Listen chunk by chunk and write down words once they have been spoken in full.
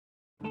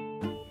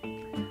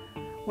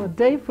Well,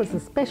 Dave was a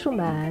special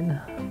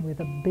man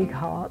with a big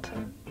heart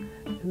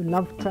who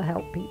loved to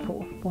help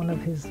people. One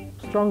of his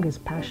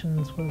strongest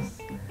passions was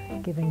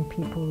giving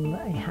people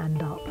a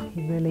hand up.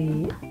 He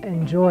really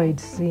enjoyed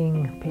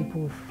seeing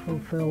people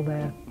fulfill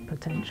their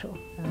potential,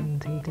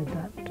 and he did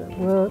that at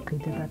work, he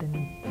did that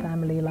in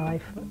family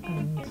life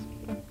and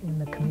in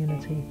the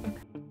community.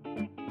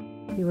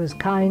 He was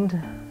kind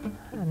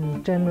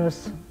and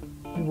generous,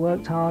 he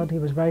worked hard, he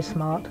was very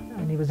smart,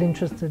 and he was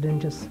interested in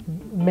just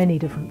many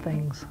different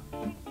things.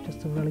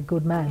 Just a really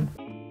good man.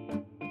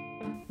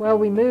 Well,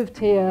 we moved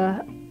here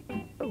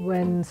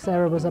when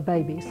Sarah was a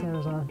baby.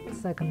 Sarah's our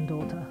second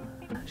daughter.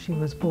 She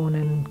was born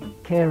in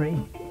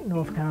Cary,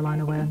 North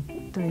Carolina, where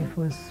Dave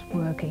was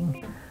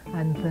working,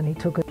 and then he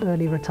took an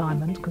early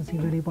retirement because he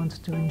really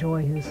wanted to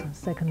enjoy his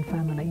second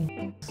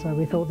family. So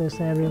we thought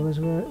this area was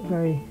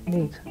very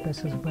neat.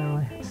 This is where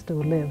I still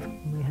live.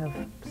 We have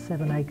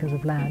 7 acres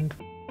of land.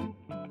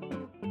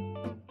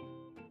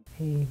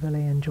 He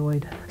really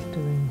enjoyed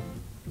doing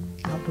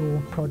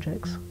outdoor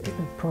projects. The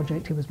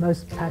project he was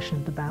most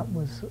passionate about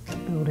was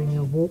building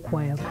a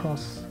walkway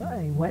across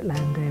a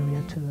wetland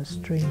area to a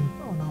stream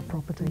on our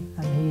property,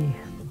 and he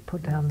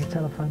put down the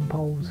telephone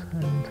poles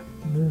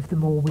and moved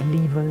them all with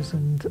levers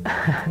and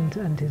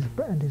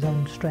his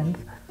own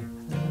strength,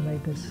 and they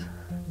made this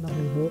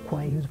lovely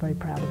walkway. He was very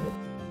proud of it.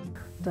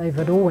 Dave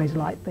had always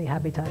liked the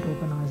Habitat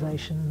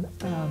organisation.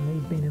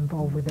 He'd been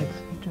involved with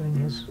it during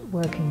his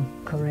working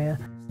career.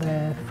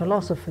 Their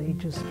philosophy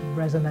just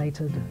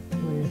resonated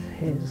with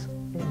his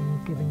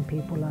in giving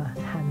people a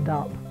hand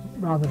up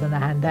rather than a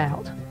hand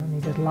out. And he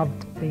just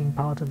loved being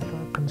part of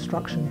a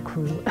construction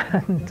crew,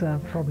 and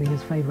probably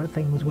his favourite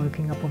thing was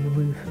working up on the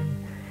roof.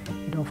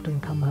 And he'd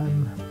often come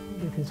home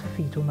with his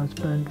feet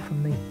almost burnt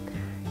from the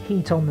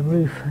heat on the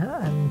roof,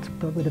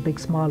 but with a big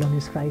smile on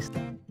his face.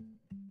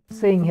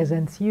 Seeing his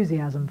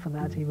enthusiasm for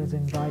that, he was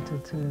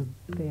invited to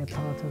be a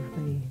part of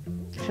the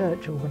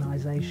church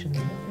organisation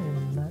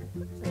in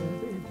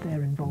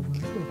their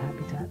involvement with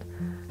Habitat,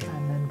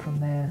 and then from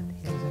there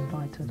he was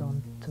invited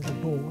on to the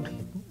board.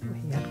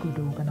 He had good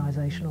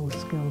organisational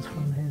skills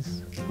from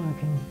his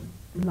working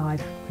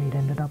life. He'd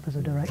ended up as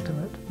a director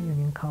at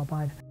Union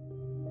Carbide.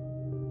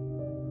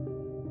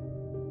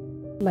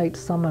 Late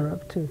summer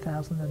of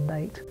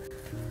 2008,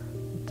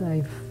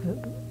 Dave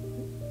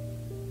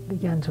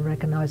began to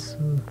recognise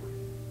some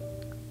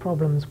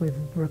problems with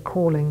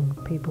recalling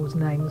people's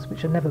names,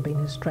 which had never been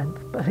his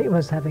strength, but he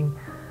was having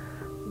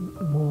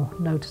more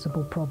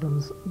noticeable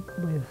problems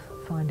with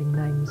finding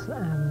names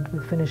and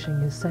with finishing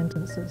his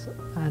sentences.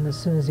 And as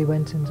soon as he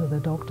went into the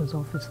doctor's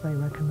office, they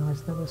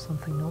recognised there was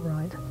something not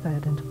right. They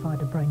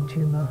identified a brain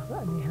tumour,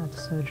 and he had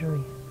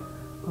surgery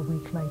a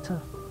week later.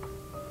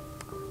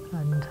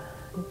 And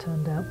it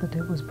turned out that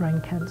it was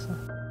brain cancer.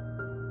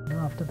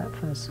 After that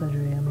first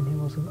surgery, I mean, he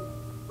wasn't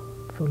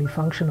fully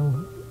functional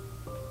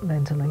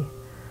mentally,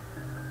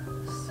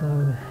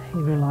 so he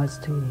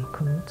realised he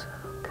couldn't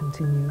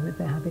continue with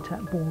the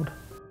Habitat board.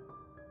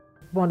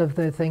 One of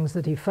the things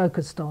that he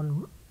focused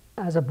on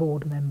as a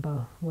board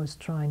member was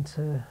trying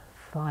to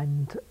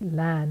find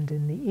land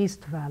in the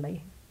East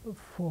Valley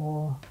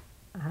for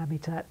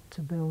Habitat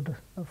to build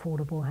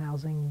affordable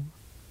housing.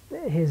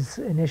 His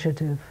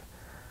initiative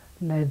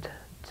led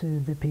to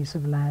the piece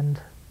of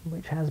land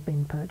which has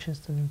been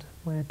purchased and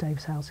where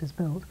Dave's house is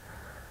built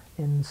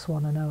in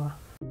Swannanoa.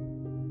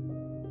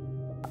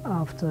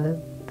 After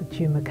the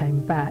tumour came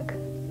back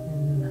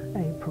in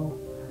April,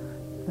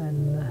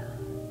 then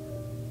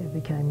it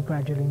became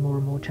gradually more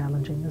and more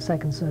challenging. The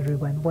second surgery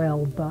went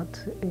well,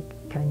 but it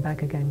came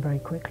back again very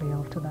quickly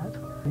after that.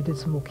 He did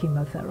some more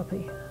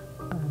chemotherapy,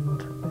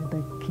 and with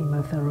the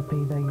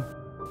chemotherapy they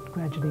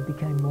gradually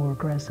became more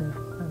aggressive,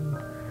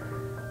 and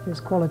his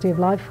quality of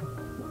life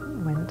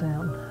went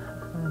down,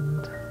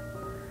 and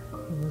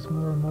he was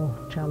more and more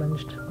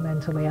challenged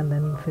mentally and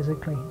then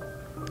physically.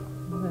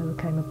 There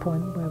came a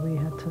point where we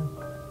had to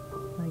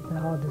make the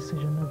hard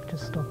decision of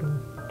just stopping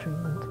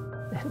treatment.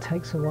 It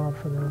takes a while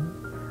for the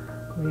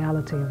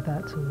reality of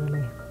that to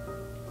really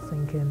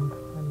sink in,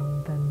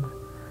 and then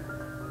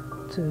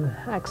to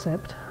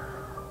accept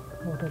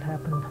what had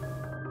happened.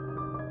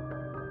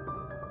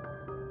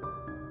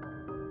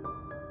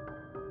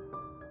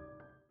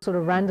 Sort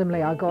of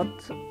randomly I got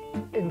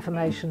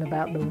information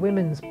about the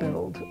women's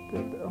build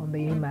on the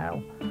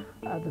email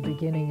at the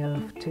beginning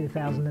of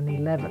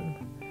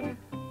 2011.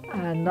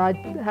 And I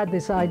had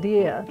this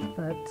idea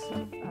that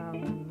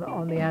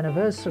on the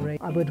anniversary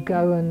I would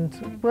go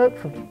and work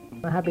for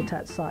a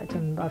Habitat site,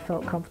 and I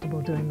felt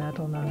comfortable doing that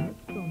on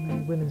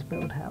the women's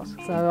build house.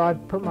 So I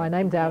put my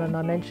name down and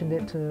I mentioned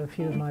it to a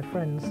few of my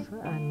friends,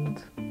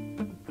 and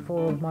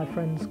 4 of my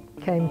friends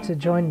came to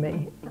join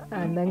me.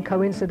 And then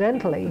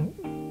coincidentally,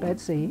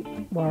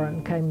 Betsy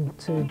Warren came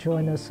to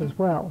join us as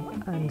well,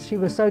 and she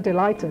was so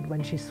delighted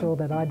when she saw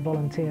that I'd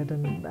volunteered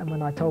and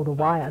when I told her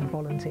why I'd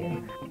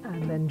volunteered.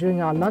 And then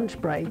during our lunch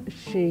break,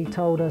 she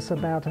told us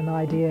about an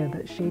idea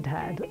that she'd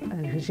had.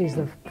 She's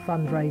the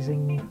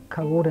fundraising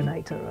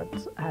coordinator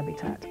at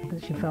Habitat.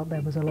 That she felt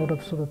there was a lot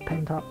of sort of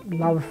pent-up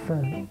love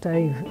for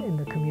Dave in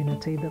the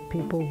community, that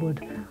people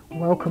would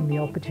welcomed the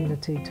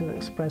opportunity to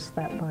express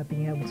that by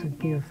being able to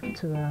give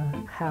to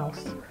a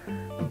house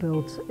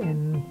built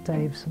in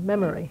Dave's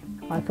memory.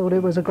 I thought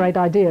it was a great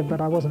idea,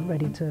 but I wasn't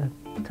ready to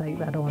take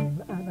that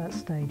on at that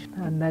stage.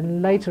 And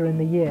then later in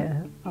the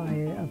year, I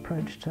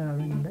approached her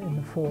in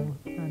the fall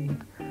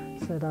and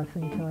said, I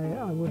think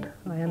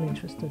I am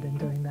interested in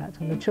doing that.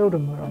 And the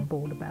children were on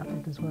board about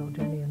it as well,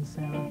 Jenny and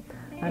Sarah,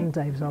 and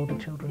Dave's older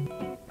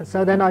children.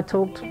 So then I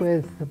talked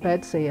with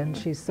Betsy, and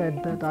she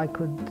said that I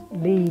could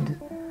lead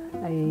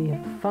a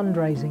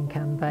fundraising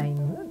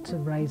campaign to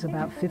raise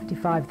about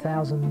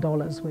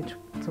 $55,000, which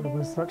sort of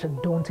was such a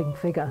daunting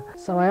figure.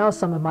 So I asked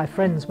some of my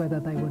friends whether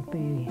they would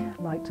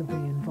like to be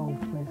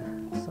involved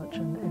with such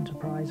an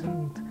enterprise,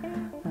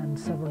 and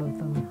several of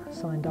them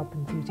signed up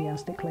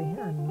enthusiastically,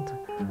 and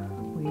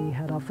we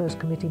had our first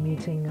committee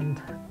meeting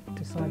and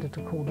decided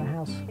to call the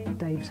house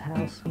Dave's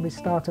House. We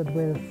started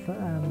with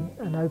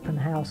an open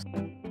house,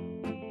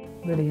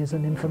 really as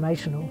an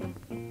informational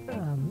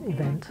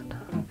event.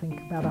 I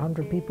think about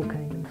 100 people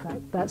came, in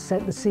fact. That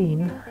set the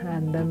scene,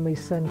 and then we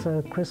sent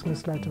a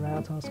Christmas letter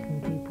out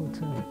asking people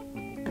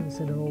to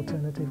consider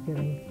alternative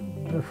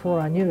giving. Before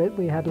I knew it,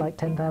 we had like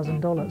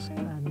 $10,000,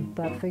 and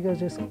that figure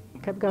just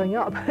kept going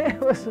up. It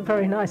was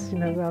very nice, you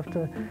know,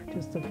 after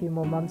just a few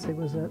more months it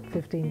was at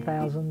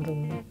 15,000,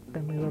 and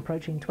then we were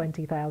approaching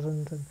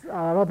 20,000.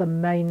 Our other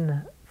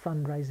main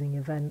fundraising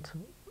event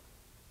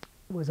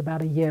was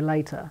about a year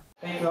later.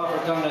 Thank you all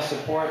for coming to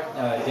support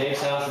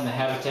Dave's House and the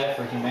Habitat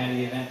for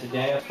Humanity event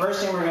today.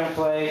 First thing we're going to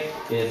play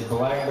is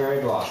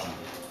Blackberry Blossom.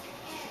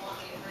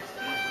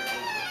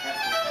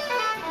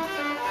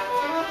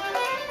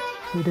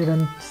 We did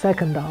a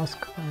second ask,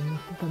 and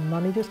the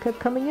money just kept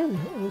coming in.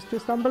 It was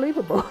just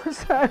unbelievable.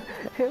 So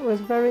it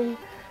was very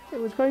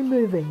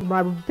moving.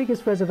 My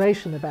biggest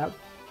reservation about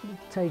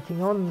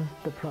taking on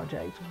the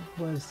project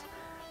was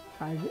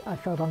I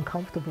felt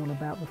uncomfortable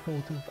about the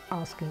thought of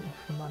asking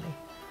for money.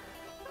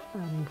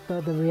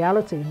 But the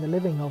reality and the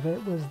living of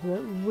it was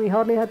that we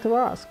hardly had to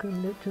ask,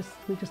 and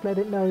we just let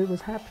it know it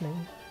was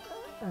happening,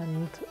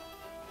 and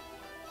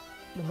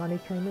the money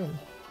came in.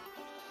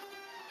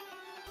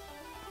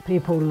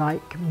 People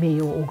like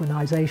me, or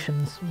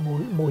organisations,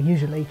 more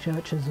usually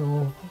churches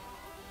or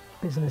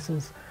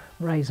businesses,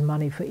 raise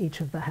money for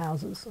each of the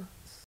houses.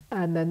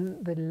 And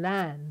then the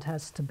land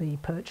has to be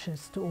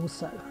purchased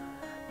also.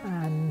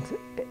 And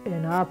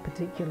in our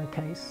particular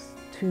case,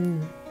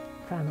 2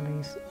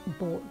 families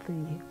bought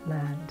the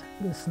land.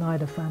 The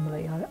Snyder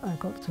family, I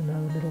got to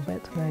know a little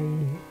bit.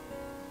 They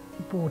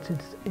bought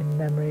it in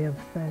memory of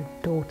their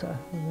daughter,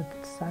 who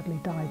had sadly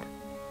died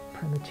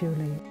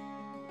prematurely.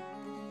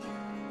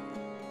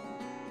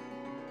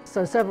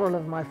 So several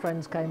of my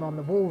friends came on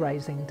the wall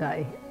raising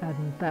day,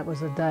 and that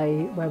was a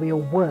day where we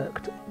all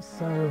worked.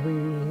 So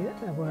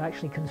we were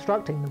actually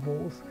constructing the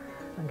walls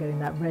and getting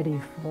that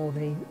ready for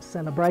the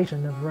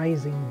celebration of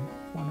raising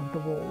one of the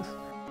walls.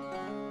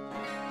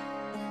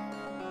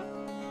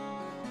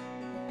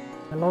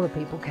 A lot of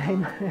people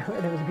came,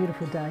 and it was a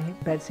beautiful day.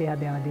 Betsy had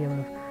the idea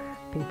of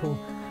people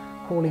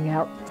calling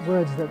out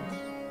words that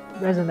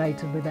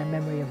resonated with their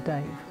memory of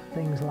Dave.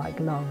 Things like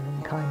love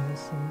and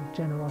kindness and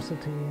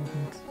generosity and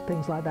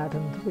things like that,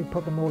 and we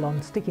put them all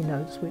on sticky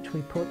notes which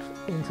we put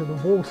into the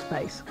wall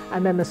space.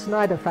 And then the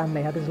Snyder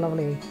family had this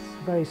lovely,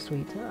 very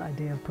sweet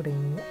idea of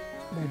putting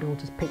their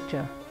daughter's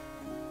picture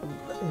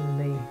in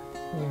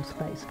the wall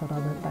space, but I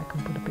went back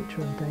and put a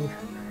picture of Dave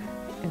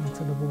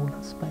into the wall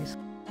space.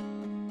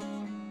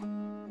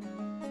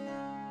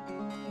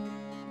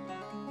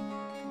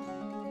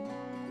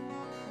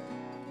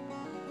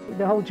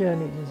 The whole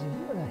journey was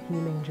a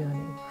healing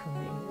journey for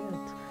me.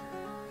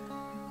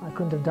 I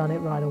couldn't have done it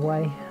right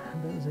away.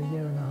 It was a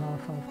year and a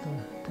half after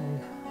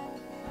Dave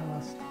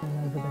passed,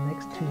 and over the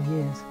next 2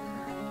 years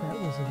that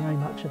was very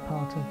much a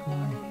part of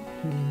my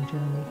healing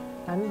journey.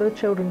 And the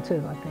children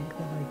too, I think,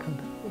 that they could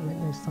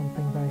witness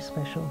something very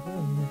special,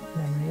 and